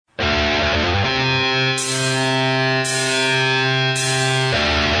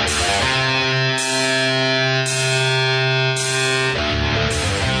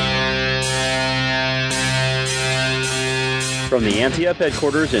From the Ante Up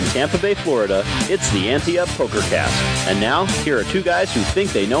headquarters in Tampa Bay, Florida, it's the Ante Up POKERCAST. And now, here are two guys who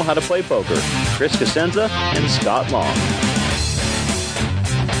think they know how to play poker, Chris Cosenza and Scott Long.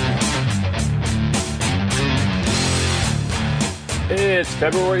 It's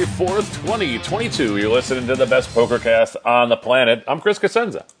February 4th, 2022. You're listening to the best POKERCAST on the planet. I'm Chris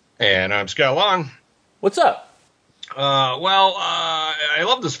Cosenza. And I'm Scott Long. What's up? I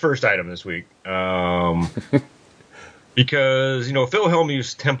love this first item this week. Because, Phil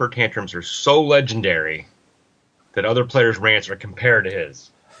Hellmuth's temper tantrums are so legendary that other players' rants are compared to his.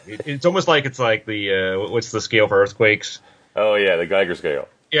 It's almost like it's like the, what's the scale for earthquakes? Oh, yeah, the Geiger scale.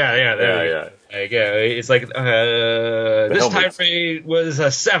 Yeah. It's like this tirade was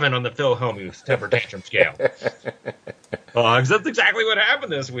a 7 on the Phil Hellmuth temper tantrum scale. Because that's exactly what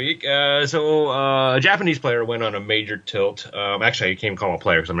happened this week. So a Japanese player went on a major tilt. Actually, I can't even call him a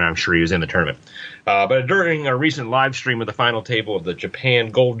player because I'm sure he was in the tournament. But during a recent live stream of the final table of the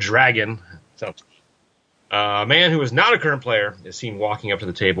Japan Gold Dragon, a man who is not a current player is seen walking up to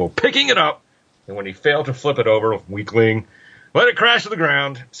the table, picking it up, and when he failed to flip it over, weakling, let it crash to the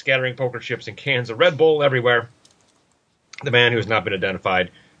ground, scattering poker chips and cans of Red Bull everywhere. The man, who has not been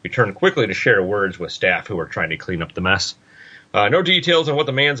identified, returned quickly to share words with staff who were trying to clean up the mess. No details on what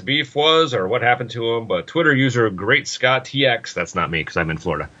the man's beef was or what happened to him, but Twitter user Great Scott TX, that's not me because I'm in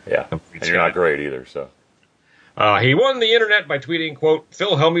Florida. Yeah, and you're not great either, so. He won the internet by tweeting, quote,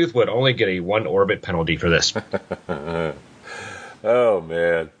 Phil Hellmuth would only get a 1-orbit penalty for this. Oh,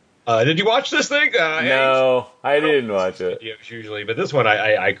 man. Did you watch this thing? No, I didn't watch it. Usually, but this one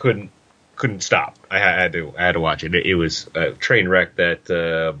I couldn't stop. I had to watch it. It was a train wreck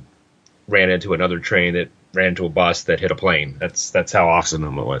that ran into another train that ran into a bus that hit a plane. That's how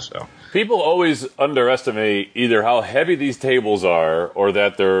awesome it was. So people always underestimate either how heavy these tables are or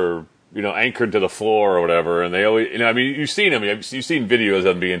that they're anchored to the floor or whatever. And they always you've seen them. You've seen videos of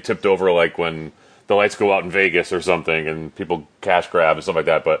them being tipped over, like when the lights go out in Vegas or something, and people cash grab and stuff like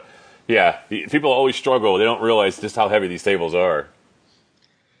that. But yeah, people always struggle. They don't realize just how heavy these tables are.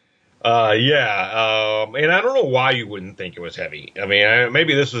 And I don't know why you wouldn't think it was heavy. I mean,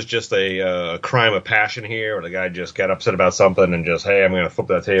 maybe this was just a crime of passion here, or the guy just got upset about something and just, hey, I'm going to flip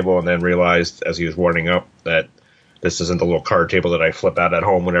that table, and then realized as he was warming up that this isn't the little card table that I flip out at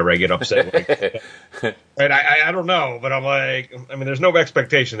home whenever I get upset. And I don't know, but I'm like, there's no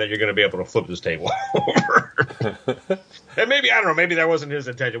expectation that you're going to be able to flip this table over. And maybe, I don't know, maybe that wasn't his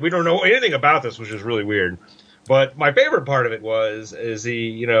intention. We don't know anything about this, which is really weird. But my favorite part of it is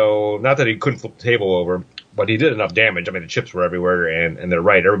he, not that he couldn't flip the table over, but he did enough damage. The chips were everywhere, and they're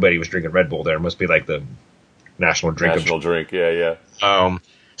right. Everybody was drinking Red Bull there. It must be like the national drink. Yeah.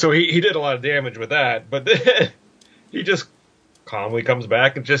 So he did a lot of damage with that, but then he just calmly comes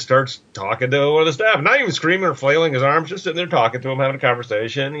back and just starts talking to one of the staff. Not even screaming or flailing his arms, just sitting there talking to him, having a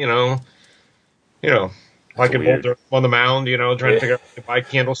conversation, like in Boulder on the mound, trying to figure out how to buy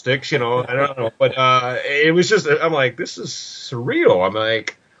candlesticks, I don't know. But it was just, I'm like, this is surreal. I'm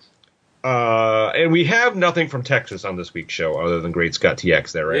like, and we have nothing from Texas on this week's show other than Great Scott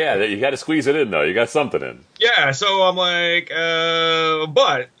TX there, right? Yeah, you got to squeeze it in, though. You got something in. Yeah, so I'm like,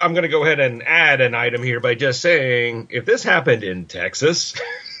 but I'm going to go ahead and add an item here by just saying, if this happened in Texas,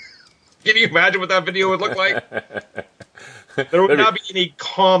 can you imagine what that video would look like? There would not be any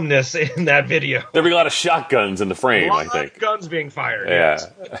calmness in that video. There'd be a lot of shotguns in the frame, I think. A lot of guns being fired. Yeah.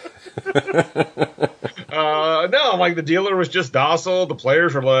 Yes. No, like the dealer was just docile. The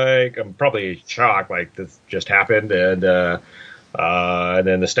players were like, I'm probably shocked, like this just happened. And then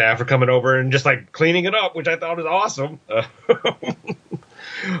the staff are coming over and just like cleaning it up, which I thought was awesome. And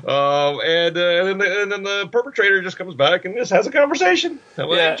then the perpetrator just comes back and just has a conversation. I'm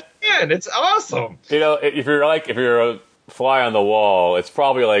like, man, it's awesome. If you're a fly on the wall, it's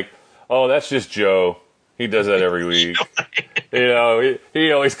probably like, oh, that's just Joe. He does that every week.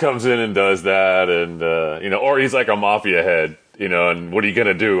 He always comes in and does that, and or he's like a mafia head, and what are you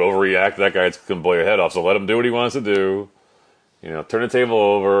gonna do? Overreact? That guy's gonna blow your head off. So let him do what he wants to do. Turn the table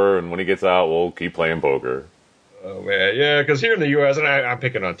over, and when he gets out, we'll keep playing poker. Oh man, yeah, because here in the U.S., and I'm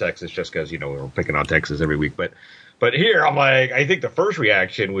picking on Texas just because we're picking on Texas every week, but here I'm like, I think the first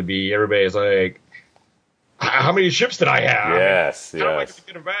reaction would be everybody's like, how many chips did I have? Yes. How am I going to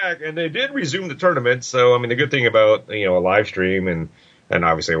get them back? And they did resume the tournament. So, the good thing about, a live stream and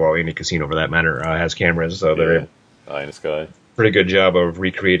obviously, any casino for that matter has cameras. So they're eye in the sky. Pretty good job of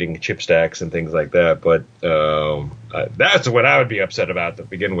recreating chip stacks and things like that. But that's what I would be upset about to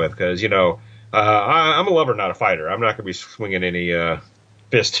begin with. Because, I'm a lover, not a fighter. I'm not going to be swinging any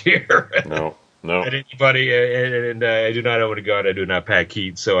fist here. No. No. At anybody, and I do not own a gun. I do not pack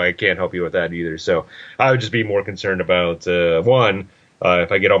heat, so I can't help you with that either. So I would just be more concerned about one,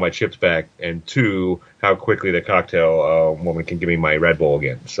 if I get all my chips back, and two, how quickly the cocktail woman can give me my Red Bull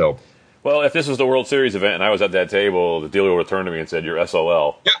again. So. Well, if this was the World Series event and I was at that table, the dealer would turn to me and said, "You're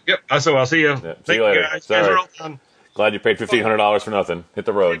SOL." Yep. SOL. See you. Yeah, see you later. Guys. Sorry. Guys are all done. Glad you paid $1,500 for nothing. Hit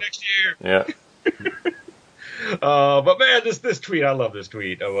the road. See you next year. Yeah. But man, this tweet, I love this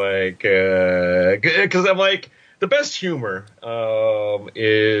tweet. I'm like, because I'm like, the best humor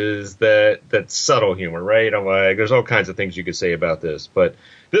is that subtle humor, right? I'm like, there's all kinds of things you could say about this, but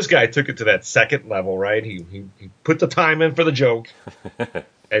this guy took it to that second level, right? He put the time in for the joke.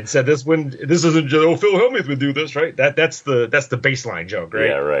 And said this isn't Phil Hellmuth would do this, right? That's the baseline joke, right?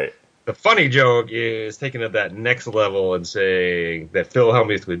 Yeah, right. The funny joke is taking it that next level and saying that Phil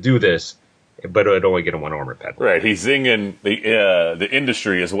Hellmuth would do this, but it would only get him one armor pet. Right, he's zinging the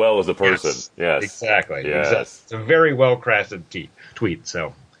industry as well as the person. Yes. Exactly. Yes. Exactly. It's a very well crafted tweet.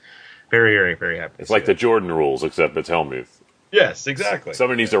 So very, very, very happy. It's like the Jordan rules, except it's Hellmuth. Yes, exactly.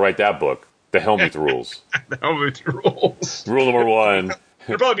 Somebody needs to write that book. The Hellmuth rules. The Hellmuth rules. Rule number 1.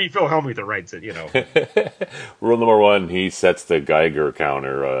 It'll probably be Phil Hellmuth that writes it, you know. Rule number 1, he sets the Geiger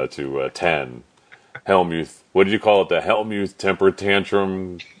counter to 10. Hellmuth, what did you call it? The Hellmuth temper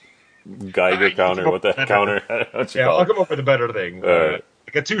tantrum Geiger counter? What the counter? I'll come up with a better thing. Right.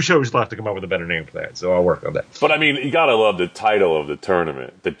 I got 2 shows left to come up with a better name for that, so I'll work on that. But I mean, you gotta love the title of the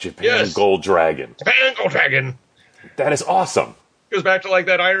tournament, the Japan Gold Dragon. Japan Gold Dragon. That is awesome. Goes back to like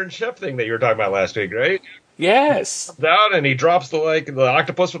that Iron Chef thing that you were talking about last week, right? Yes. Down and he drops the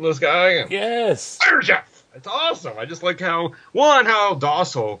octopus from the sky. And Yes. Iron Chef. It's awesome. I just like how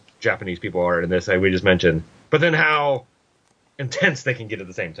docile Japanese people are in this. We just mentioned, but then how intense they can get at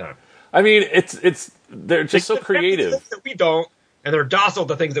the same time. I mean, they're just so creative. That we don't, and they're docile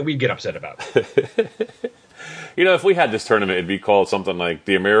to things that we get upset about. You know, if we had this tournament, it'd be called something like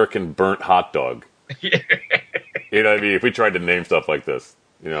the American Burnt Hot Dog. Yeah. You know what I mean? If we tried to name stuff like this,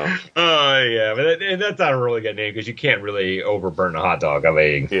 you know. Yeah, but that's not a really good name because you can't really overburn a hot dog. I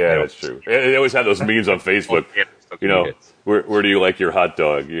mean, yeah, that's true. They always have those memes on Facebook. You know, where do you like your hot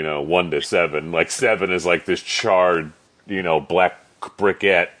dog? You know, 1 to 7. Like 7 is like this charred, you know, black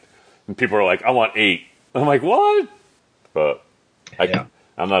briquette, and people are like, "I want 8." I'm like, "What?" But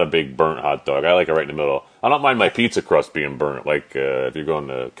I'm not a big burnt hot dog. I like it right in the middle. I don't mind my pizza crust being burnt, like if you're going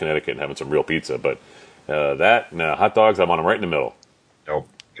to Connecticut and having some real pizza. But hot dogs, I want them right in the middle. Nope.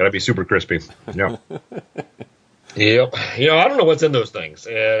 Gotta be super crispy. No. Yep. You know, I don't know what's in those things.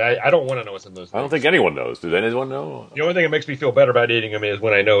 I don't want to know what's in those things. I don't think anyone knows. Does anyone know? The only thing that makes me feel better about eating them is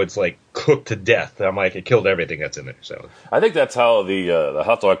when I know it's like cooked to death. I'm like, it killed everything that's in there. So I think that's how the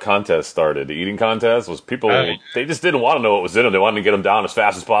hot dog contest started. The eating contest was people, they just didn't want to know what was in them. They wanted to get them down as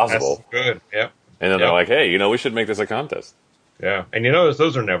fast as possible. That's good. Yep. And then they're like, hey, you know, we should make this a contest. Yeah. And you notice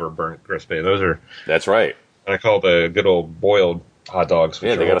those are never burnt crispy. Those are. That's right. I call the good old boiled hot dogs.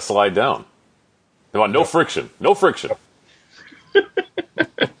 Yeah, they got to slide down. They want no friction. No friction. All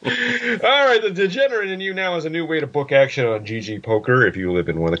right, the degenerate in you now is a new way to book action on GGPoker if you live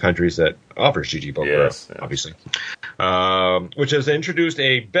in one of the countries that offers GGPoker, yes. Obviously. Which has introduced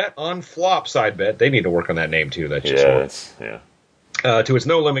a bet on flop side bet. They need to work on that name too. That's just to its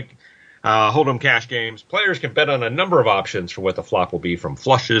no limit hold'em cash games. Players can bet on a number of options for what the flop will be, from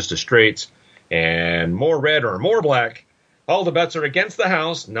flushes to straights and more red or more black. All the bets are against the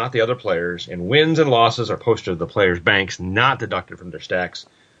house, not the other players, and wins and losses are posted to the players' banks, not deducted from their stacks,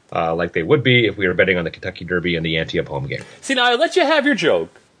 like they would be if we were betting on the Kentucky Derby and the ante-up home game. See, now I let you have your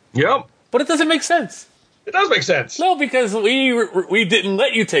joke. Yep. But it doesn't make sense. It does make sense. No, because we didn't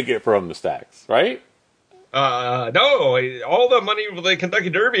let you take it from the stacks, right? No, all the money for the Kentucky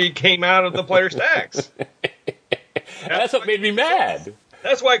Derby came out of the player stacks. That's what made me mad.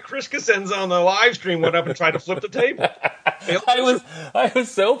 That's why Chris Cosenza on the live stream went up and tried to flip the table. I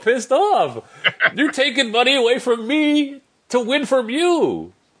was so pissed off. You're taking money away from me to win from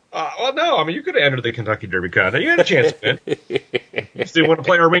you. Well, no. I mean, you could have entered the Kentucky Derby contest. You had a chance to win. You still want to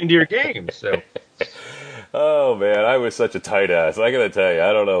play our reindeer games. So. Oh, man. I was such a tight ass. I got to tell you,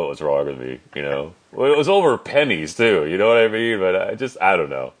 I don't know what was wrong with me, you know. Well, it was over pennies, too. You know what I mean? But I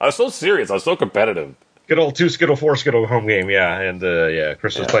don't know. I was so serious. I was so competitive. Good old 2 Skittle, 4 Skittle home game, yeah. And,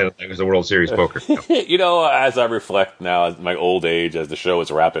 Chris was playing it was the World Series poker. You know, as I reflect now, at my old age, as the show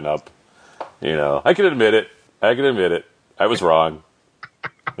is wrapping up, you know, I can admit it. I was wrong.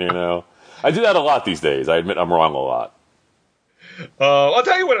 You know, I do that a lot these days. I admit I'm wrong a lot. I'll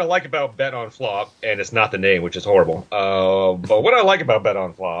tell you what I like about Bet on Flop, and it's not the name, which is horrible. But what I like about Bet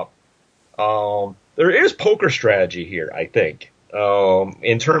on Flop, there is poker strategy here, I think.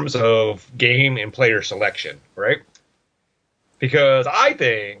 in terms of game and player selection, right? Because I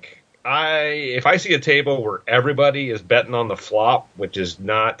think if I see a table where everybody is betting on the flop, which is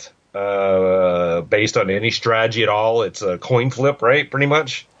not based on any strategy at all, it's a coin flip, right? Pretty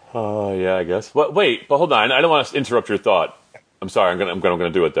much. Yeah, I guess. But hold on. I don't want to interrupt your thought. I'm sorry. I'm gonna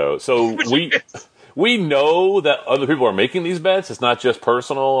do it though. So we know that other people are making these bets. It's not just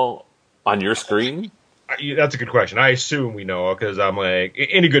personal on your screen. That's a good question. I assume we know because I'm like,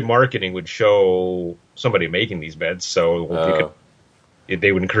 any good marketing would show somebody making these bets, so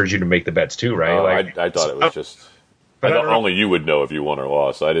they would encourage you to make the bets too, right? I thought it was just. Only you would know if you won or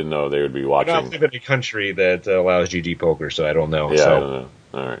lost. I didn't know they would be watching. I don't live in a country that allows GGPoker, so I don't know. Yeah, so I don't know.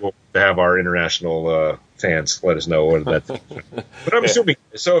 All right. We'll have our international fans let us know what that's. But I'm assuming.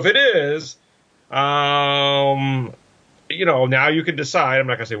 So if it is, now you can decide. I'm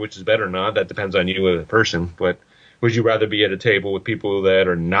not going to say which is better or not. That depends on you as a person. But would you rather be at a table with people that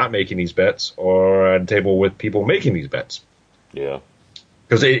are not making these bets or at a table with people making these bets? Yeah.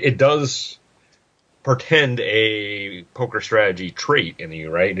 Because it does portend a poker strategy trait in you,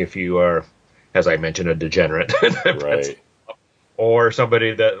 right? If you are, as I mentioned, a degenerate. Right. Or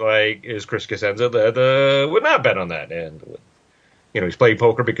somebody that, like, is Chris Cosenza that would not bet on that. And, he's playing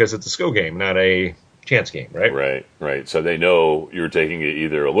poker because it's a skill game, not a chance game, right? Right. So they know you're taking it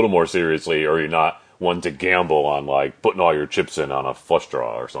either a little more seriously or you're not one to gamble on, like, putting all your chips in on a flush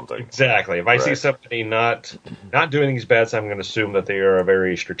draw or something. Exactly. If I see somebody not doing these bets, I'm going to assume that they are a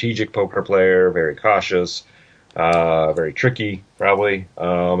very strategic poker player, very cautious, very tricky, probably.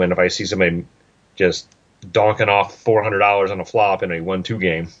 And if I see somebody just donking off $400 on a flop in a 1-2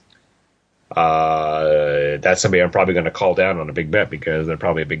 game, that's somebody I'm probably going to call down on a big bet because they're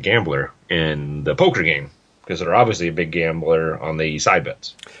probably a big gambler in the poker game because they're obviously a big gambler on the side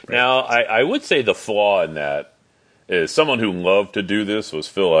bets. Right? Now, I would say the flaw in that is someone who loved to do this was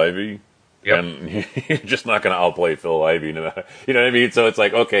Phil Ivey. Yep. And you're just not going to outplay Phil Ivey. No matter, you know what I mean? So it's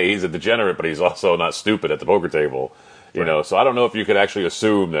like, okay, he's a degenerate, but he's also not stupid at the poker table. You know, so I don't know if you could actually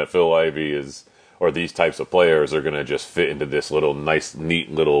assume that Phil Ivey is, or these types of players are going to just fit into this little nice,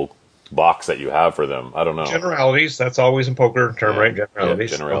 neat little box that you have for them. I don't know. Generalities. That's always in poker term, right?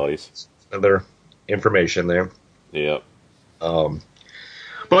 Generalities. Yeah, generalities. Other information there. Yep.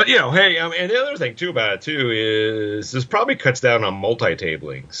 But, hey, and the other thing, too, about it, too, is this probably cuts down on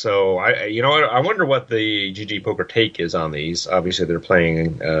multi-tabling. So, I wonder what the GG Poker take is on these. Obviously, they're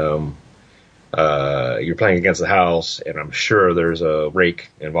playing, you're playing against the house, and I'm sure there's a rake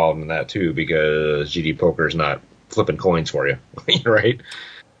involved in that, too, because GG Poker is not flipping coins for you, right?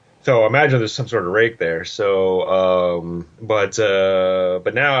 So, imagine there's some sort of rake there. So, but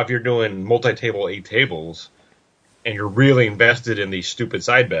now if you're doing multi-table 8 tables, and you're really invested in these stupid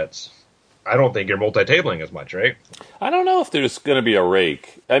side bets, I don't think you're multi-tabling as much, right? I don't know if there's going to be a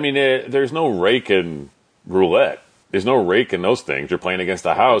rake. I mean, there's no rake in roulette. There's no rake in those things. You're playing against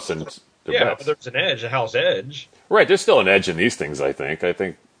the house, and but there's an edge, a house edge. Right, there's still an edge in these things, I think,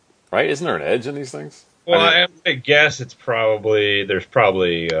 right? Isn't there an edge in these things? Well, I guess there's probably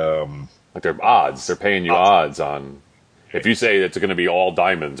like they're odds. They're paying you odds on. If you say it's going to be all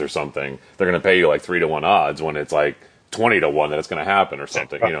diamonds or something, they're going to pay you like 3-1 odds when it's like 20-1 that it's going to happen or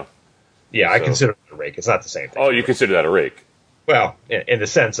something, Yeah, so, I consider it a rake. It's not the same thing. Oh, you consider that a rake? Well, in the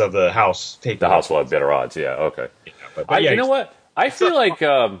sense of the house taking the house will have better odds. Yeah, okay. Yeah, you know what? I feel like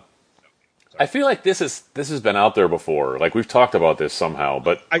this has been out there before. Like we've talked about this somehow,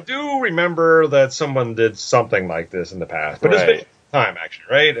 but I do remember that someone did something like this in the past. But It's been time actually,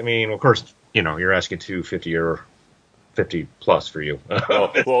 right? I mean, of course, you're asking 250 or 50 plus for you.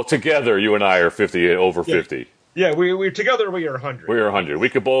 well, together you and I are 50 over 50. Yeah, we're together. We are 100. We are 100. We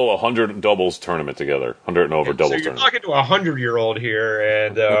could bowl 100 doubles tournament together. 100 and over doubles tournament. So you're talking to a 100-year-old here,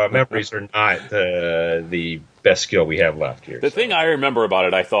 and memories are not the best skill we have left here. The thing I remember about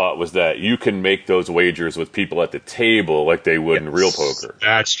it, I thought, was that you can make those wagers with people at the table like they would in real poker.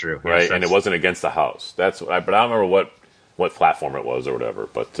 That's true, right? Yes, and it wasn't against the house. But I don't remember what platform it was or whatever.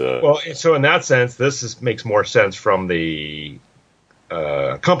 But so in that sense, makes more sense from the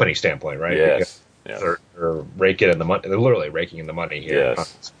company standpoint, right? Yes. They're raking in the money. They're literally raking in the money here.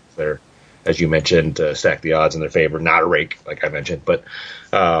 Yes. They're, as you mentioned, stack the odds in their favor. Not a rake, like I mentioned, but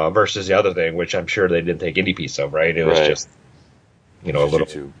versus the other thing, which I'm sure they didn't take any piece of. Right? It was just a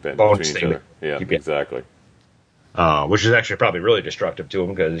little bonus thing. Yeah, exactly. Which is actually probably really destructive to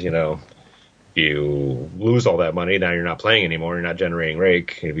them because you lose all that money. Now you're not playing anymore. You're not generating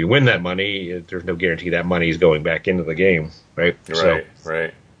rake. If you win that money, there's no guarantee that money is going back into the game. Right.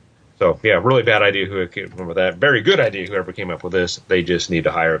 Right. So, yeah, really bad idea who came up with that. Very good idea whoever came up with this. They just need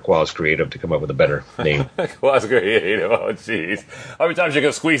to hire a Quaz Creative to come up with a better name. Quaz Creative, oh, jeez. How many times you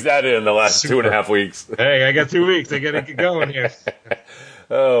can squeeze that in the last 2.5 weeks? Hey, I got 2 weeks. I got to get going here.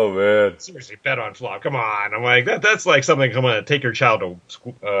 Oh, man. Seriously, bet on flop. Come on. I'm like, that's like something, come on, take your child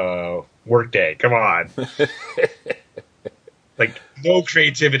to work day. Come on. Like, no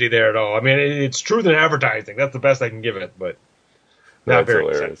creativity there at all. I mean, it's truth in advertising. That's the best I can give it, but not very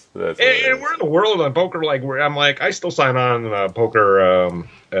hilarious. And we're in the world on poker, like, where I'm like, I still sign on poker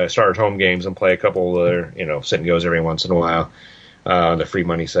Stars home games and play a couple of, sit and goes every once in a while on the free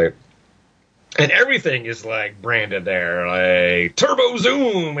money site. And everything is like branded there, like Turbo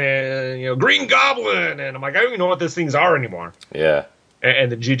Zoom and Green Goblin, and I'm like, I don't even know what these things are anymore. Yeah.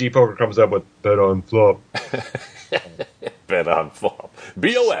 And the GGPoker comes up with bet on flop. Bet on flop.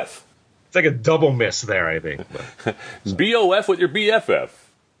 BOF. It's like a double miss there, I think. BOF with your BFF.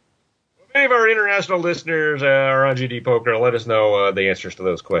 If any of our international listeners are on GGPoker, let us know the answers to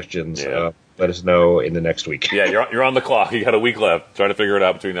those questions. Yeah. Let us know in the next week. Yeah, you're on the clock. You got a week left. Trying to figure it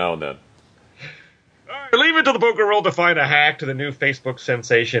out between now and then. All right, leave it to the poker world to find a hack to the new Facebook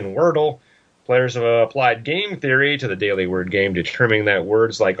sensation Wordle. Players have applied game theory to the daily word game, determining that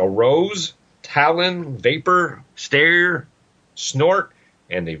words like arose, talon, vapor, stare, snort,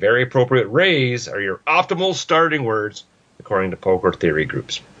 and the very appropriate raise are your optimal starting words, according to poker theory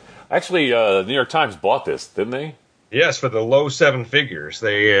groups. Actually, the New York Times bought this, didn't they? Yes, for the low seven figures.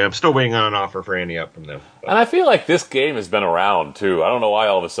 I'm still waiting on an offer for any up from them. And I feel like this game has been around, too. I don't know why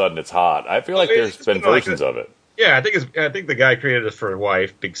all of a sudden it's hot. I feel like there's been versions of it. Yeah, I think the guy created this for his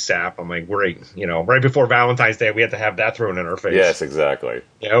wife, Big Sap. I'm like, great. Right before Valentine's Day, we had to have that thrown in our face. Yes, exactly.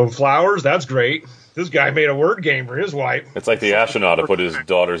 Flowers, that's great. This guy made a word game for his wife. It's like the astronaut who put his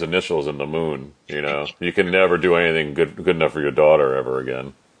daughter's initials in the moon. You can never do anything good enough for your daughter ever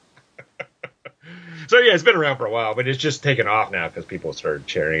again. So, yeah, it's been around for a while, but it's just taken off now because people started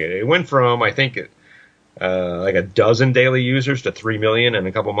sharing it. It went from, I think, like a dozen daily users to 3 million in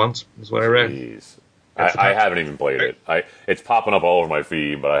a couple months, is what I read. Jeez. I haven't even played it. It's popping up all over my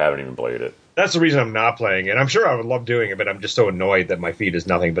feed, but I haven't even played it. That's the reason I'm not playing it. I'm sure I would love doing it, but I'm just so annoyed that my feed is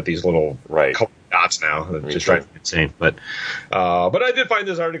nothing but these little colored dots now. That just drives me insane. But I did find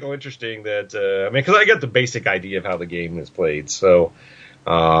this article interesting that, because I get the basic idea of how the game is played. So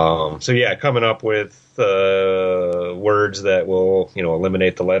yeah, coming up with words that will,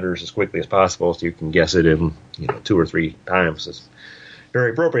 eliminate the letters as quickly as possible so you can guess it in, 2 or 3 times is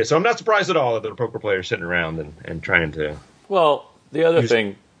very appropriate. So I'm not surprised at all that there are poker players sitting around and trying to... Well, the other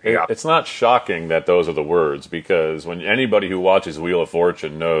thing... Yeah. It's not shocking that those are the words, because when anybody who watches Wheel of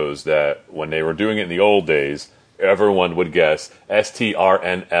Fortune knows that when they were doing it in the old days, everyone would guess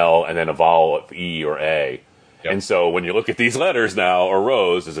STRNL and then a vowel of E or A. Yep. And so when you look at these letters now, or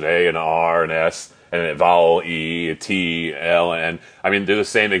rows, there's an A, an R, an S, and a vowel E, a T, L, and I mean, they're the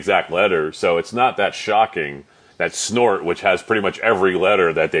same exact letter. So it's not that shocking that snort, which has pretty much every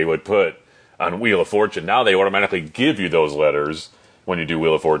letter that they would put on Wheel of Fortune, now they automatically give you those letters when you do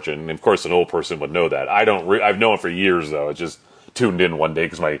Wheel of Fortune. And of course, an old person would know that. I've known it for years, though. I just tuned in one day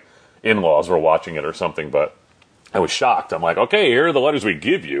because my in-laws were watching it or something, but I was shocked. I'm like, okay, here are the letters we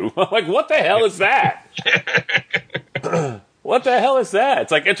give you. I'm like, what the hell is that? What the hell is that?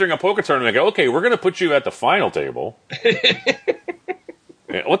 It's like entering a poker tournament. I go, okay, we're going to put you at the final table.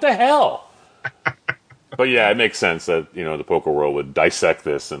 What the hell? But yeah, it makes sense that, the poker world would dissect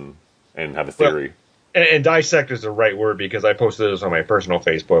this and have a theory. Well, and dissect is the right word, because I posted this on my personal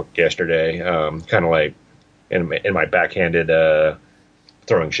Facebook yesterday, kind of like in my backhanded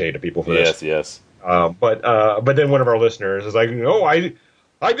throwing shade at people for this. Yes. But then one of our listeners is like, no, I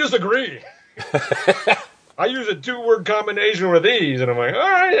disagree. I use a 2-word combination with these, and I'm like, all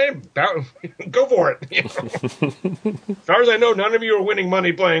right, hey, go for it. As far as I know, none of you are winning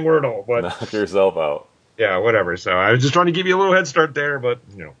money playing Wordle. But knock yourself out. Yeah, whatever. So I was just trying to give you a little head start there, but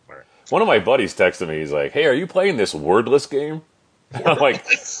all right. One of my buddies texted me. He's like, hey, are you playing this wordless game? I'm like,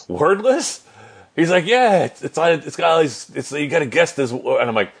 wordless? He's like, yeah, it's got all these, you got to guess this. And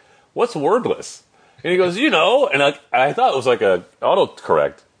I'm like, what's wordless? And he goes, and I thought it was like a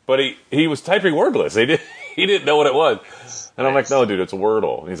autocorrect, but he was typing wordless. He didn't know what it was. And I'm like, no, dude, it's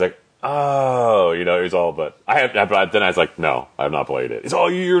Wordle. And he's like, oh, he's all, but then I was like, no, I have not played it. He's all,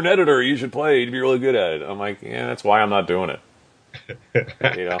 you're an editor, you should play, you'd be really good at it. I'm like, yeah, that's why I'm not doing it.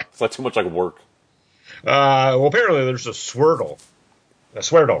 It's like too much like work. Well, apparently there's a Swirtle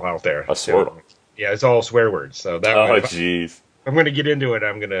out there. A Swirtle. Yeah, it's all swear words. So that. Oh, jeez. I'm going to get into it.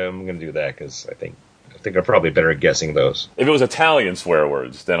 I'm gonna do that because I think I'm probably better at guessing those. If it was Italian swear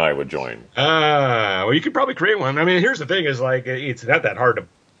words, then I would join. Well, you could probably create one. I mean, here's the thing: is like it's not that hard to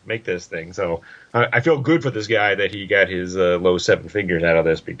make this thing. So I feel good for this guy that he got his low 7 figures out of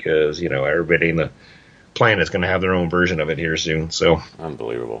this because, everybody in the planet's going to have their own version of it here soon. So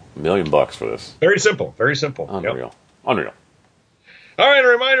unbelievable. $1 million for this. Very simple. Very simple. Unreal. Yep. Unreal. All right, a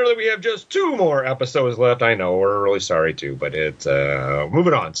reminder that we have just 2 more episodes left. I know, we're really sorry too, but it's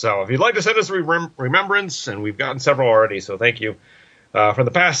moving on. So if you'd like to send us a remembrance, and we've gotten several already, so thank you. For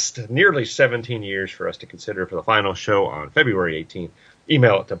the past nearly 17 years for us to consider for the final show on February 18th,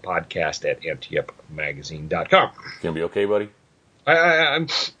 email it to podcast@mtupmagazine.com. Gonna be okay, buddy? I'll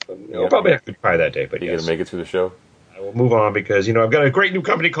probably have to try that day, but you yes. Gonna make it through the show? I will move on because, I've got a great new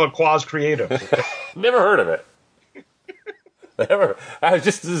company called Claws Creative. Never heard of it.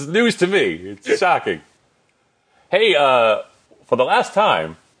 This is news to me. It's shocking. Hey, for the last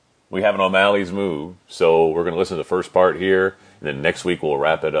time, we have an O'Malley's Move, so we're going to listen to the first part here, and then next week we'll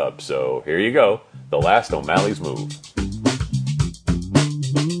wrap it up. So here you go, the last O'Malley's Move.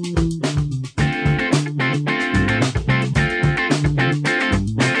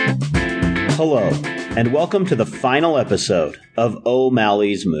 Hello, and welcome to the final episode of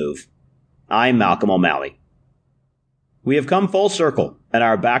O'Malley's Move. I'm Malcolm O'Malley. We have come full circle and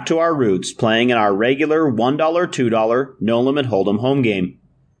are back to our roots playing in our regular $1, $2 no-limit hold'em home game.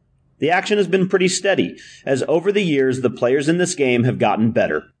 The action has been pretty steady, as over the years the players in this game have gotten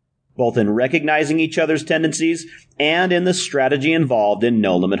better, both in recognizing each other's tendencies and in the strategy involved in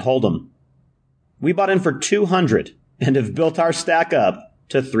no-limit hold'em. We bought in for 200 and have built our stack up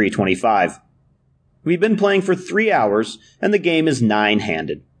to 325. We've been playing for 3 hours and the game is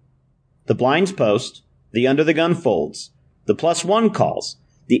 9-handed. The blinds post, the under the gun folds, the +1 calls,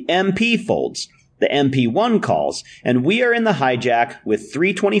 the MP folds, the MP1 calls, and we are in the hijack with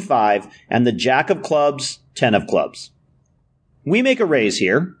 325 and the jack of clubs, 10 of clubs. We make a raise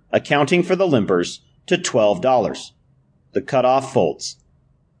here, accounting for the limpers, to $12. The cutoff folds.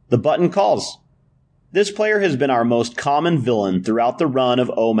 The button calls. This player has been our most common villain throughout the run of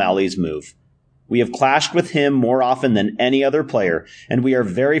O'Malley's Move. We have clashed with him more often than any other player, and we are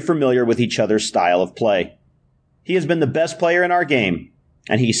very familiar with each other's style of play. He has been the best player in our game,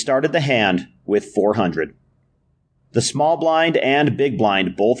 and he started the hand with 400. The small blind and big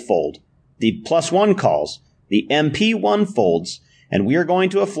blind both fold. The +1 calls, the MP1 folds, and we are going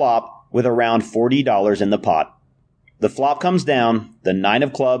to a flop with around $40 in the pot. The flop comes down, the 9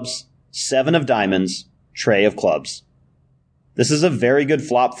 of clubs, 7 of diamonds, tray of clubs. This is a very good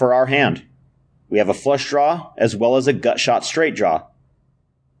flop for our hand. We have a flush draw as well as a gut shot straight draw.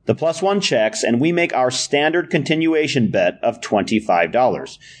 The +1 checks, and we make our standard continuation bet of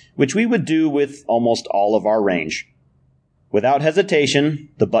 $25, which we would do with almost all of our range. Without hesitation,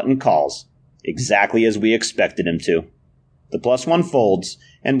 the button calls, exactly as we expected him to. The +1 folds,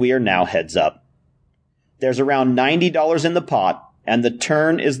 and we are now heads up. There's around $90 in the pot, and the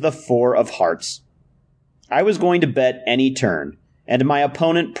turn is the 4 of hearts. I was going to bet any turn, and my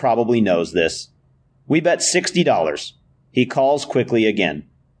opponent probably knows this. We bet $60. He calls quickly again.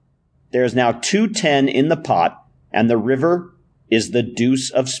 There is now 210 in the pot, and the river is the deuce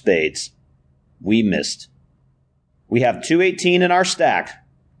of spades. We missed. We have 218 in our stack,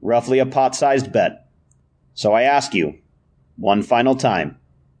 roughly a pot-sized bet. So I ask you, one final time,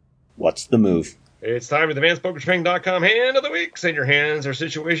 what's the move? It's time for the advancedpokertraining.com hand of the week. Send your hands or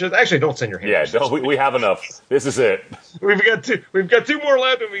situations. Actually, don't send your hands. Yeah, we have enough. This is it. We've got 2 more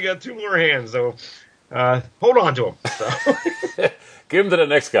left, and we got 2 more hands. So hold on to them. So. Give them to the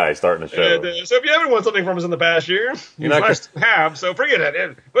next guy starting the show. And, so if you haven't won something from us in the past year, you have, so forget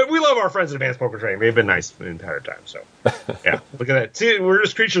it. But we love our friends at Advanced Poker Training. They've been nice the entire time. So, yeah, look at that. See, we're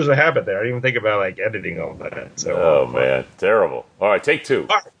just creatures of habit there. I didn't even think about, editing all that. So, oh, man. Terrible. All right, take 2.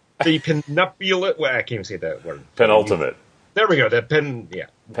 All right. The penultimate. Well, I can't even say that word. Penultimate. There we go. That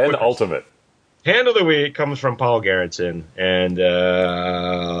Penultimate. Hand of the week comes from Paul Garritson, and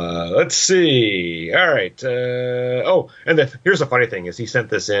let's see. All right. Here's the funny thing: is he sent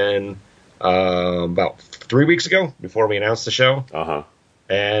this in about 3 weeks ago before we announced the show. Uh-huh.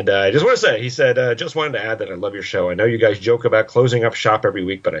 And I just want to say, he said, just wanted to add that I love your show. I know you guys joke about closing up shop every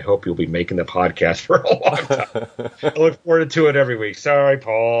week, but I hope you'll be making the podcast for a long time. I look forward to it every week. Sorry,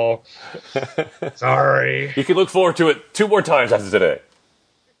 Paul. Sorry. You can look forward to it 2 more times after today.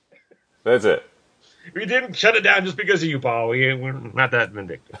 That's it. We didn't shut it down just because of you, Paul. We're not that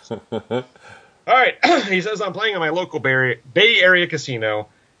vindictive. All right. He says, I'm playing at my local Bay Area casino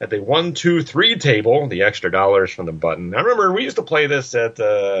at the 1, 2, 3 table, the extra dollars from the button. I remember we used to play this at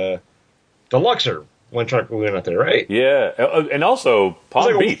Deluxer one time we went out there, right? Yeah. And also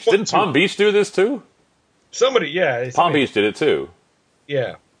Palm Beach. Didn't Palm Beach do this too? Somebody, yeah. Palm Beach did it too.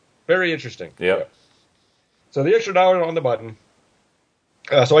 Yeah. Very interesting. Yep. Yeah. So the extra dollar on the button.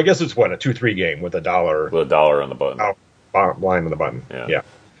 So I guess it's, what, a 2-3 game with $1. With $1 on the button. Line on the button. Yeah.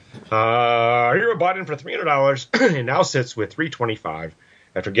 Our hero bought in for $300 and now sits with $325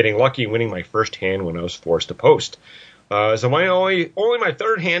 after getting lucky winning my first hand when I was forced to post. So only my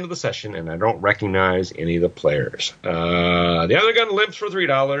third hand of the session, and I don't recognize any of the players. The other gun limps for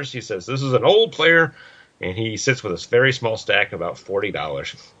 $3. He says this is an old player, and he sits with a very small stack of about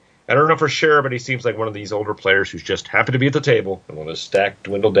 $40. I don't know for sure, but he seems like one of these older players who's just happy to be at the table and will his stack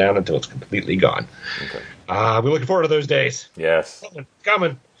dwindle down until it's completely gone. Okay. We're looking forward to those days. Yes.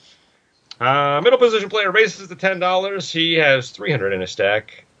 Coming. Middle position player raises to $10. He has $300 in his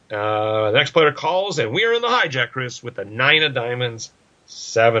stack. The next player calls, and we are in the hijack, Chris, with a 9 of diamonds,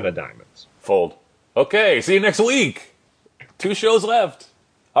 7 of diamonds. Fold. Okay, see you next week. 2 shows left.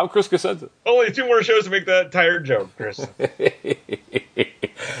 I'm Chris Cosenza. Only 2 more shows to make that tired joke, Chris.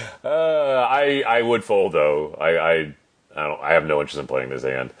 I would fold, though. I have no interest in playing this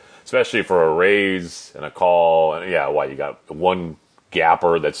hand, especially for a raise and a call. And you got one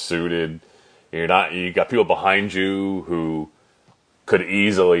gapper that's suited. You got people behind you who could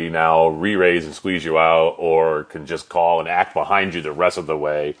easily now re-raise and squeeze you out, or can just call and act behind you the rest of the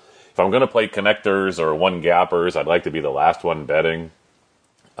way. If I'm going to play connectors or one gappers, I'd like to be the last one betting.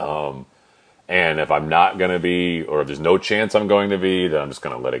 And if I'm not going to be, or if there's no chance I'm going to be, then I'm just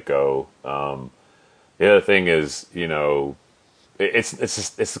going to let it go. The other thing is, it's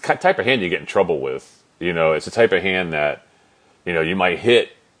the type of hand you get in trouble with. It's the type of hand that, you might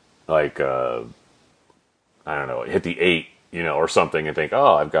hit like, hit the 8, or something and think,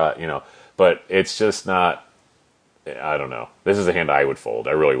 oh, I've got, but it's just not, I don't know. This is a hand I would fold.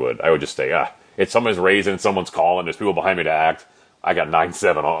 I really would. I would just say, if someone's raising, someone's calling, there's people behind me to act. I got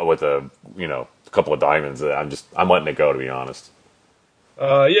 9-7 with a couple of diamonds. I'm letting it go, to be honest.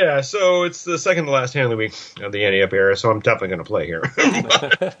 So it's the second to last hand of the week of the ante-up era, so I'm definitely going to play here.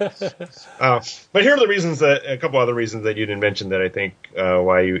 But here are a couple other reasons that you didn't mention that I think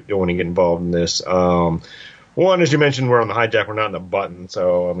why you don't want to get involved in this. One, as you mentioned, we're on the hijack, we're not on the button,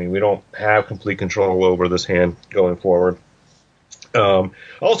 so we don't have complete control over this hand going forward.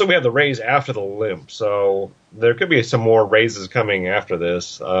 Also, we have the raise after the limp, so there could be some more raises coming after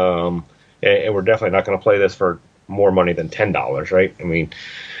this, and we're definitely not going to play this for more money than $10, right?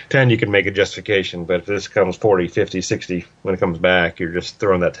 10 you can make a justification, but if this comes 40, 50, 60 when it comes back, you're just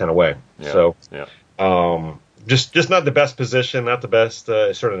throwing that 10 away. Yeah, so, yeah. Just not the best position, not the best,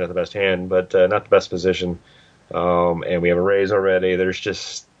 certainly not the best hand, but not the best position. And we have a raise already. There's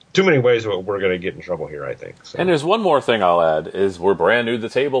just too many ways that we're going to get in trouble here, I think. So. And there's one more thing I'll add, is we're brand new to the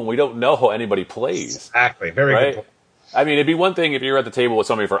table, and we don't know how anybody plays. Exactly. Very good point. It'd be one thing if you're at the table with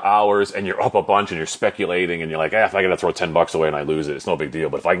somebody for hours, and you're up a bunch, and you're speculating, and you're like, if I got to throw $10 away and I lose it, it's no big deal.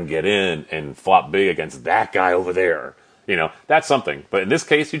 But if I can get in and flop big against that guy over there, that's something. But in this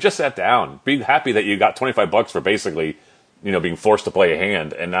case, you just sat down. Be happy that you got $25 for basically, being forced to play a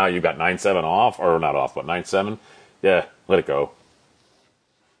hand, and now you've got 9-7 off, or not off, but 9-7. Yeah, let it go.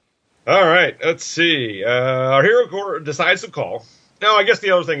 All right, let's see. Our hero decides to call. Now, I guess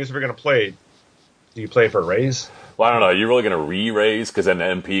the other thing is, if you're going to play, do you play for a raise? Well, I don't know. You're really going to re-raise, because then the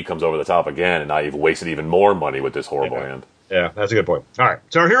MP comes over the top again, and now you've wasted even more money with this horrible hand. Yeah, that's a good point. All right,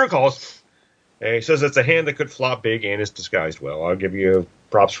 so our hero calls. And he says it's a hand that could flop big and is disguised well. I'll give you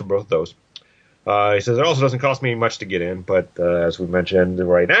props for both those. He says it also doesn't cost me much to get in, but as we mentioned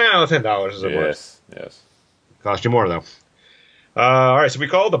right now, $10 is a Yes. Cost you more, though. All right, so we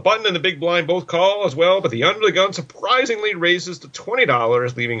call the button and the big blind both call as well, but the under the gun surprisingly raises to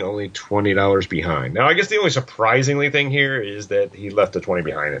 $20, leaving only $20 behind. Now, I guess the only surprisingly thing here is that he left the 20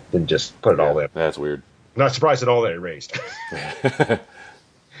 behind it, didn't just put it all in. That's weird. Not surprised at all that it raised.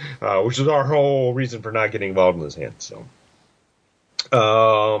 Which is our whole reason for not getting involved in this hand. So,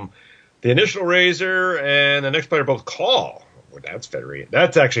 the initial raiser and the next player both call. Well,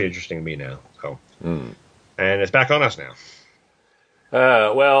 that's actually interesting to me now. So, and it's back on us now.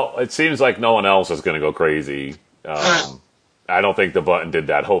 Well, it seems like no one else is going to go crazy. I don't think the button did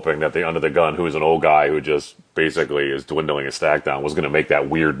that, hoping that the under the gun, who is an old guy who just basically is dwindling his stack down, was going to make that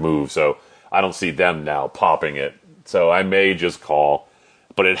weird move. So I don't see them now popping it. So I may just call.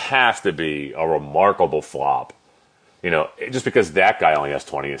 But it has to be a remarkable flop. Just because that guy only has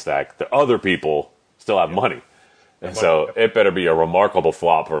 20 in stack, the other people still have money. And so it better be a remarkable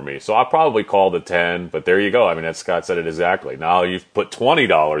flop for me. So I'll probably call the 10, but there you go. As Scott said it exactly. Now you've put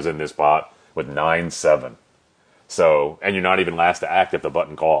 $20 in this pot with 9-7. So, and you're not even last to act if the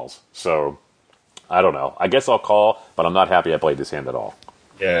button calls. So, I don't know. I guess I'll call, but I'm not happy I played this hand at all.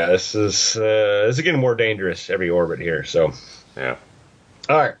 Yeah, this is getting more dangerous every orbit here. So, yeah.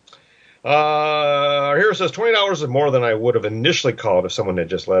 All right. Our hero says $20 is more than I would have initially called if someone had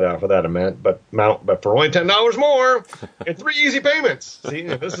just let out for that amount, but for only $10 more and 3 easy payments. See,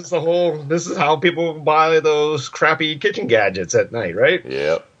 this is how people buy those crappy kitchen gadgets at night, right?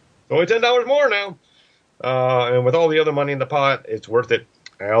 Yep. Only $10 more now. And with all the other money in the pot, it's worth it.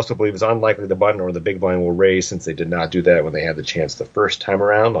 I also believe it's unlikely the button or the big blind will raise since they did not do that when they had the chance the first time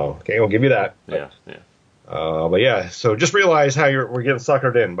around. Okay, we'll give you that. Yeah. But yeah, so just realize how we're getting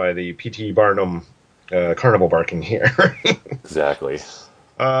suckered in by the P.T. Barnum carnival barking here. Exactly.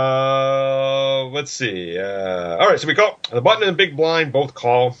 Let's see. All right, so we call. The button and the big blind both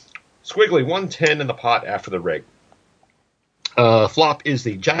call. Squiggly, 110 in the pot after the rig. Flop is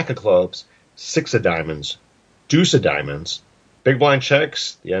the jack of clubs, 6 of diamonds, deuce of diamonds. Big blind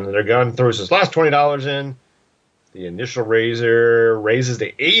checks. The end of their gun throws his last $20 in. The initial raiser raises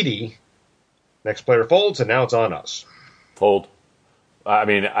to 80. Next player folds, and now it's on us. Fold. I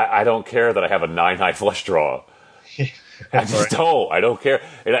mean, I don't care that I have a 9-high flush draw. I just don't. I don't care.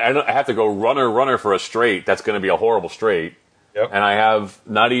 I have to go runner for a straight. That's going to be a horrible straight. Yep. And I have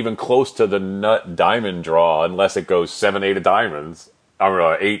not even close to the nut diamond draw unless it goes 7-8 of diamonds.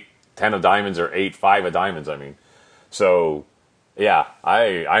 Or 8-10 of diamonds or 8-5 of diamonds, I mean. So, yeah,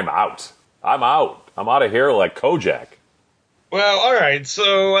 I'm out. I'm out of here like Kojak. Well, all right,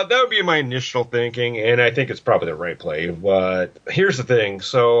 so that would be my initial thinking, and I think it's probably the right play. But here's the thing.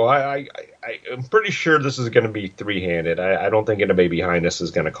 So I'm pretty sure this is going to be three-handed. I don't think anybody behind us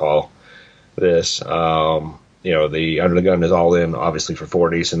is going to call this. The under the gun is all in, obviously, for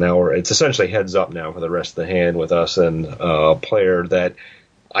 40, so now it's essentially heads up now for the rest of the hand with us and a player that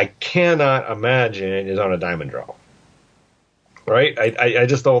I cannot imagine is on a diamond draw. Right? I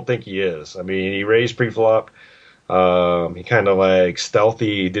just don't think he is. I mean, he raised pre-flop. He kind of like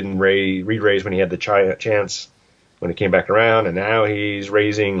stealthy, didn't re-raise when he had the chance when he came back around, and now he's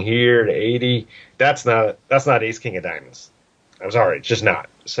raising here to 80. That's not ace king of diamonds. I'm sorry, it's just not.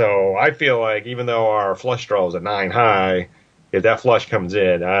 So I feel like even though our flush draw is a 9 high, if that flush comes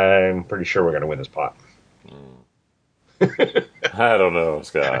in, I'm pretty sure we're going to win this pot. I don't know,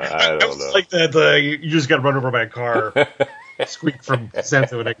 Scott. I don't know. Like that, you just got run over by a car, squeak from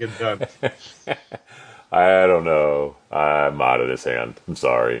Santa when I get done. I don't know. I'm out of this hand. I'm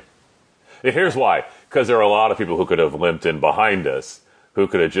sorry. Here's why. Because there are a lot of people who could have limped in behind us, who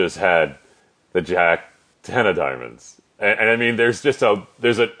could have just had the jack 10 of diamonds. And I mean, there's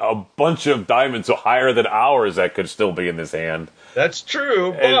a bunch of diamonds higher than ours that could still be in this hand. That's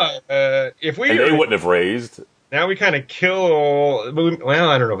true, but if we... And they wouldn't have raised. Now we kind of kill... Well,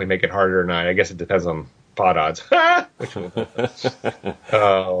 I don't know if we make it harder or not. I guess it depends on pot odds. Yeah,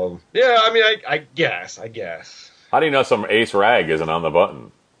 I mean, I guess. How do you know some ace rag isn't on the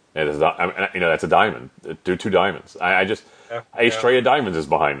button? It is not, that's a diamond. Do 2 diamonds. Ace tray of diamonds is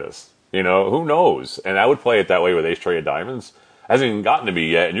behind us. Who knows? And I would play it that way with ace tray of diamonds. Hasn't even gotten to me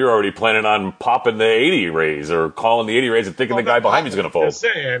yet, and you're already planning on popping the 80 raise or calling the 80 raise and thinking the guy behind me is going to fold. Just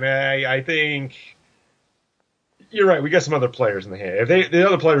saying, I think you're right. We got some other players in the hand. If the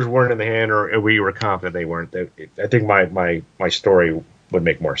other players weren't in the hand, or we were confident they weren't, I think my story would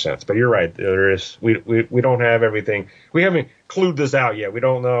make more sense. But you're right. There is we don't have everything. We haven't clued this out yet. We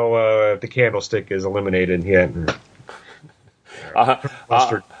don't know if the candlestick is eliminated yet.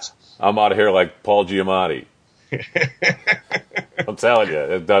 I'm out of here like Paul Giamatti. I'm telling you,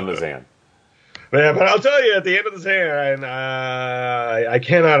 it's done in his hand. Yeah, but I'll tell you, at the end of this hand, I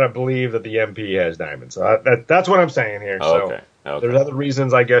cannot believe that the MP has diamonds. So that's what I'm saying here. Okay. There's other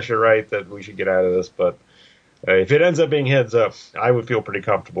reasons, I guess you're right, that we should get out of this. But if it ends up being heads up, I would feel pretty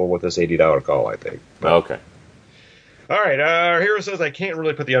comfortable with this $80 call, I think. Okay. All right. Our hero says, I can't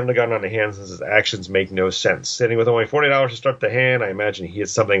really put the undergun on the hand since his actions make no sense. Sitting with only $40 to start the hand, I imagine he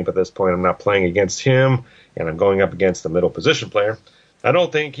hits something, but at this point I'm not playing against him, and I'm going up against the middle position player. I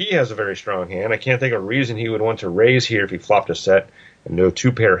don't think he has a very strong hand. I can't think of a reason he would want to raise here if he flopped a set, and no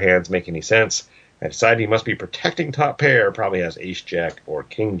 2-pair hands make any sense. I decided he must be protecting top pair, probably has ace-jack or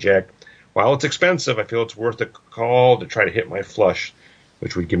king-jack. While it's expensive, I feel it's worth a call to try to hit my flush,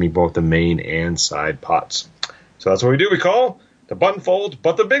 which would give me both the main and side pots. So that's what we do. We call. The button folds,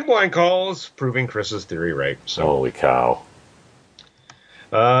 but the big blind calls, proving Chris's theory right. So, holy cow.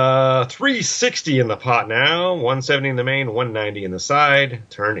 360 in the pot now, 170 in the main, 190 in the side.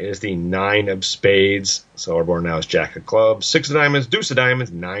 Turn is the 9 of spades. So our board now is jack of clubs, 6 of diamonds, deuce of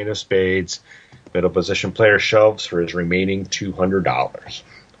diamonds, 9 of spades. Middle position player shoves for his remaining $200.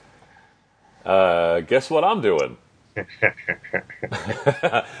 Guess what I'm doing?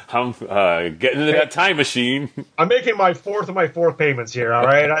 I'm getting into that time machine. I'm making my fourth payments here, all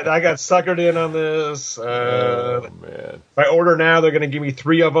right? I got suckered in on this. Oh, man. If I order now, they're going to give me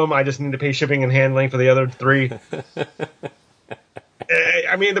 3 of them. I just need to pay shipping and handling for the other 3.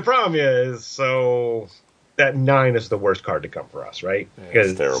 I mean, the problem is, so that 9 is the worst card to come for us, right?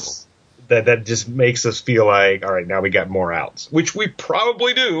 It's terrible. That just makes us feel like, all right, now we got more outs, which we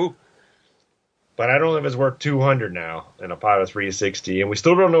probably do. But I don't know if it's worth 200 now in a pot of 360, and we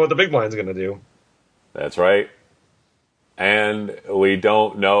still don't know what the big blind's going to do. That's right. And we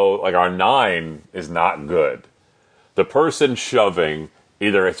don't know, like, our 9 is not good. The person shoving,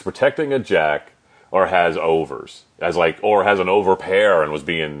 either it's protecting a jack or has overs, or has an over pair and was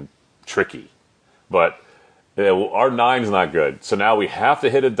being tricky. But our 9's not good. So now we have to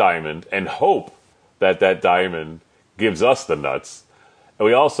hit a diamond and hope that diamond gives us the nuts. And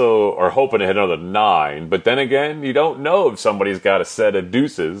we also are hoping to hit another 9. But then again, you don't know if somebody's got a set of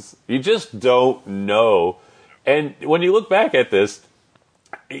deuces. You just don't know. And when you look back at this,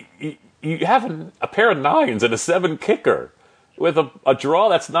 you have a pair of 9s and a 7 kicker with a draw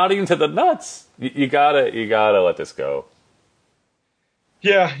that's not even to the nuts. You gotta let this go.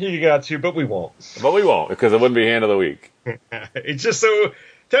 Yeah, you got to, but we won't. But we won't, because it wouldn't be hand of the week. It's just so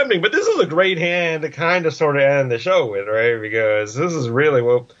tempting. But this is a great hand to kind of sort of end the show with, right? Because this is really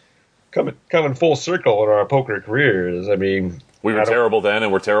coming full circle in our poker careers. I mean, we were terrible then,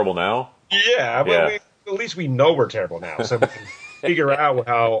 and we're terrible now. Yeah, but at least we know we're terrible now, so we can figure out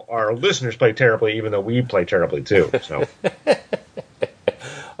how our listeners play terribly, even though we play terribly too. So.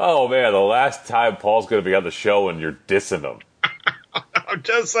 Oh man, the last time Paul's going to be on the show, and you're dissing him. I'm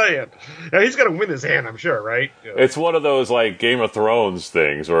just saying. Now, he's going to win this hand, I'm sure, right? It's one of those like Game of Thrones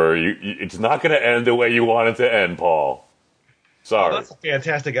things where it's not going to end the way you want it to end, Paul. Sorry. Well, that's a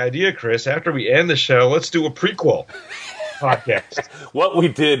fantastic idea, Chris. After we end the show, let's do a prequel podcast. What we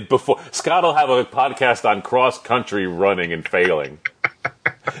did before. Scott will have a podcast on cross-country running and failing.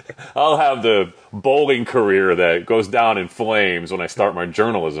 I'll have the bowling career that goes down in flames when I start my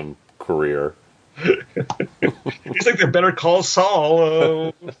journalism career. He's like the Better Call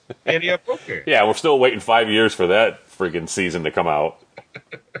Saul poker. Yeah, we're still waiting 5 years for that friggin' season to come out.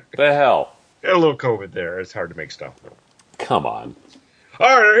 The hell? Got a little COVID there. It's hard to make stuff. Come on.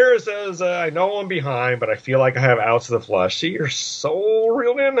 All right, here it says, I know I'm behind, but I feel like I have outs of the flush. See, you're so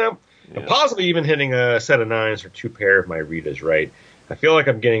reeled in now. Yeah. And possibly even hitting a set of 9s or 2 pair if my read is right. I feel like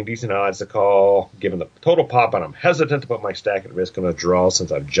I'm getting decent odds to call, given the total pop, and I'm hesitant to put my stack at risk on a draw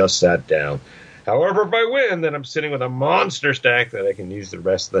since I've just sat down. However, if I win, then I'm sitting with a monster stack that I can use the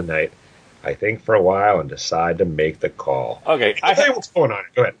rest of the night. I think for a while and decide to make the call. Okay. I'll tell you what's going on.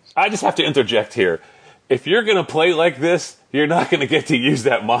 Go ahead. I just have to interject here. If you're going to play like this, you're not going to get to use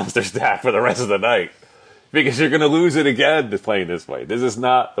that monster stack for the rest of the night. Because you're going to lose it again to playing this way. This is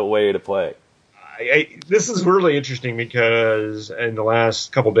not the way to play. This is really interesting because in the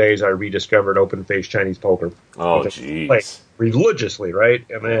last couple days I rediscovered open-faced Chinese poker. Oh, jeez. Religiously, right?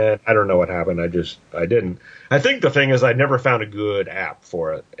 And then I don't know what happened. I didn't. I think the thing is I never found a good app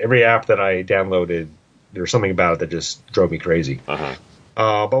for it. Every app that I downloaded, there was something about it that just drove me crazy. Uh-huh.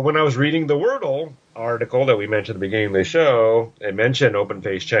 But when I was reading the Wordle article that we mentioned at the beginning of the show, it mentioned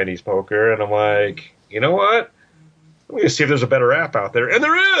open-faced Chinese poker, and I'm like, you know what? I'm going to see if there's a better app out there. And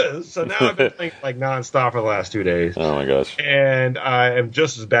there is! So now I've been playing like nonstop for the last 2 days. Oh, my gosh. And I am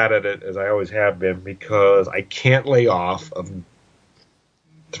just as bad at it as I always have been because I can't lay off of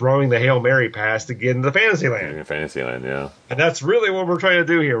throwing the Hail Mary pass to get into Fantasyland. Fantasyland, yeah. And that's really what we're trying to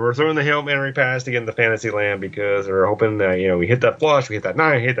do here. We're throwing the Hail Mary pass to get into Fantasyland because we're hoping that, we hit that flush, we hit that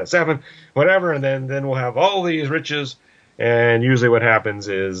 9, hit that 7, whatever, and then we'll have all these riches. And usually what happens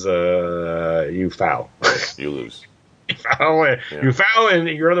is you foul. You lose. You foul, and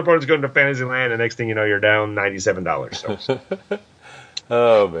your other opponent's going to Fantasyland, and next thing you know, you're down $97. So.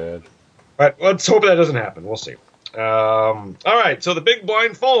 Oh, man. But let's hope that doesn't happen. We'll see. All right, so the big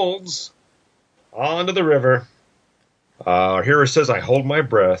blind folds onto the river. Here it says, I hold my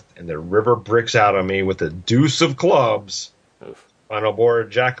breath, and the river bricks out on me with the deuce of clubs. Oof. Final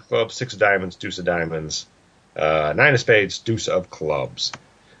board, jack of clubs, 6 of diamonds, deuce of diamonds, 9 of spades, deuce of clubs.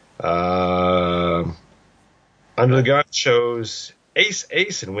 Under the gun shows ace,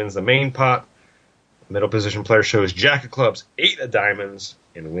 ace, and wins the main pot. Middle position player shows jack of clubs, 8 of diamonds,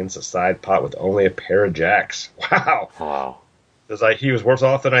 and wins the side pot with only a pair of jacks. Wow. Says he was worse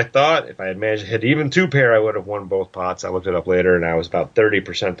off than I thought. If I had managed to hit even 2 pair, I would have won both pots. I looked it up later, and I was about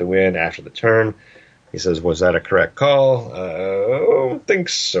 30% to win after the turn. He says, was that a correct call? I don't think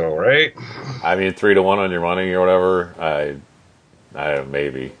so, right? I mean, 3-1 on your money or whatever. I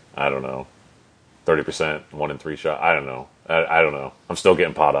maybe. I don't know. 30%, 1 in 3 shot. I don't know. I don't know. I'm still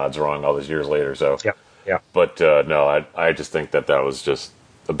getting pot odds wrong all these years later. So yeah. But no, I just think that was just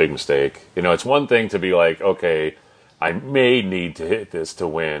a big mistake. It's one thing to be like, okay, I may need to hit this to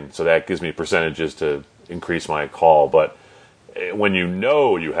win, so that gives me percentages to increase my call. But when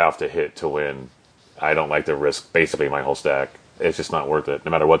you have to hit to win, I don't like to risk basically my whole stack. It's just not worth it,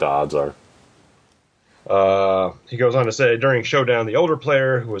 no matter what the odds are. He goes on to say, during showdown, the older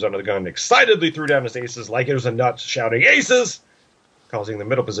player who was under the gun excitedly threw down his aces like it was a nut, shouting, "Aces!" causing the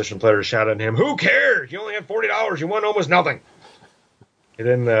middle position player to shout at him, "Who cares? You only had $40. You won almost nothing." He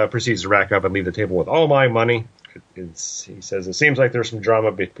then proceeds to rack up and leave the table with all my money. He says, it seems like there's some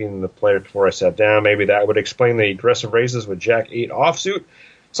drama between the players before I sat down. Maybe that would explain the aggressive raises with Jack-8 offsuit.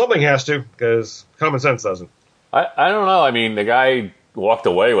 Something has to, because common sense doesn't. I don't know. I mean, the guy walked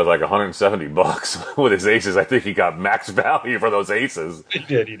away with like $170 with his aces. I think he got max value for those aces. He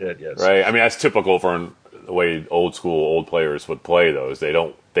did, yes. Right? I mean, that's typical for the way old players would play those. They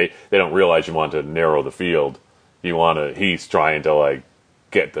don't realize you want to narrow the field. He's trying to like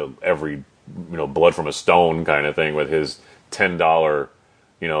get every blood from a stone kind of thing with his $10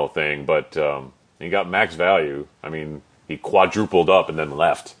 thing, but he got max value. I mean, he quadrupled up and then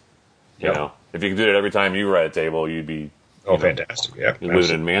left. You know, if you could do it every time you were at a table, you'd be fantastic. Yeah,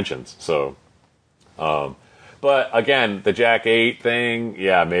 living in mansions. So, but again, the Jack-8 thing,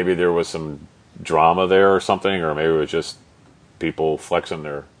 yeah, maybe there was some drama there or something, or maybe it was just people flexing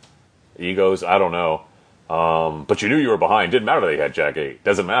their egos. I don't know. But you knew you were behind. Didn't matter that he had Jack-8.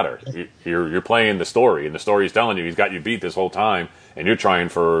 Doesn't matter. You're playing the story, and the story's telling you he's got you beat this whole time, and you're trying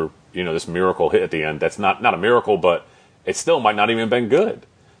for this miracle hit at the end. That's not a miracle, but it still might not even have been good.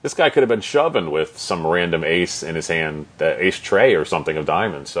 This guy could have been shoving with some random ace in his hand, the ace tray or something of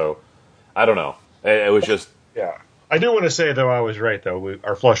diamonds. So I don't know. It was just I do want to say though I was right though.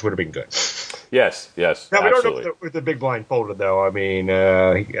 Our flush would have been good. Yes. Now we don't know with the big blind folded though. I mean,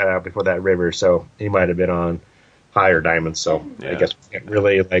 he got out before that river, so he might have been on higher diamonds. So I guess we can't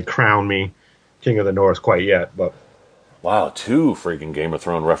really crown me King of the North quite yet. But wow, 2 freaking Game of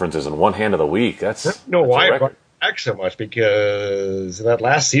Thrones references in one hand of the week. That's why I brought back so much, because that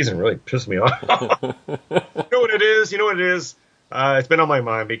last season really pissed me off. You know what it is? It's been on my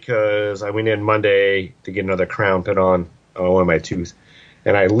mind because I went in Monday to get another crown put on one of my tooth.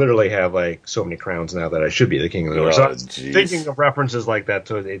 And I literally have so many crowns now that I should be the King of the North. So I was thinking of references like that,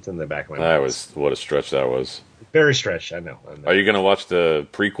 so it's in the back of my mind. What a stretch that was. Very stretched, I know. Are you going to watch the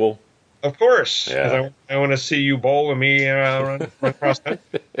prequel? Of course. Yeah. I want to see you bowl and me run across that.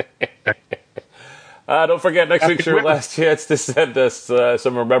 Don't forget, next week's your last chance to send us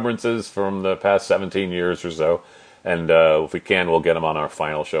some remembrances from the past 17 years or so. And if we can, we'll get them on our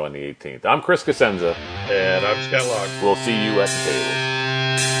final show on the 18th. I'm Chris Cosenza. And I'm Scott Locke. We'll see you at the table.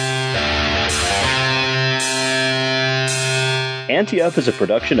 Ante-Up is a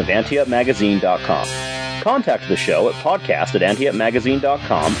production of anteupmagazine.com. Contact the show at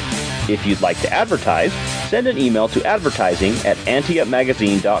podcast@anteupmagazine.com. If you'd like to advertise, send an email to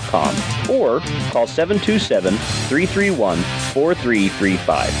advertising@anteupmagazine.com or call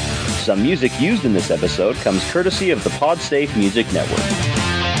 727-331-4335. Some music used in this episode comes courtesy of the PodSafe Music Network.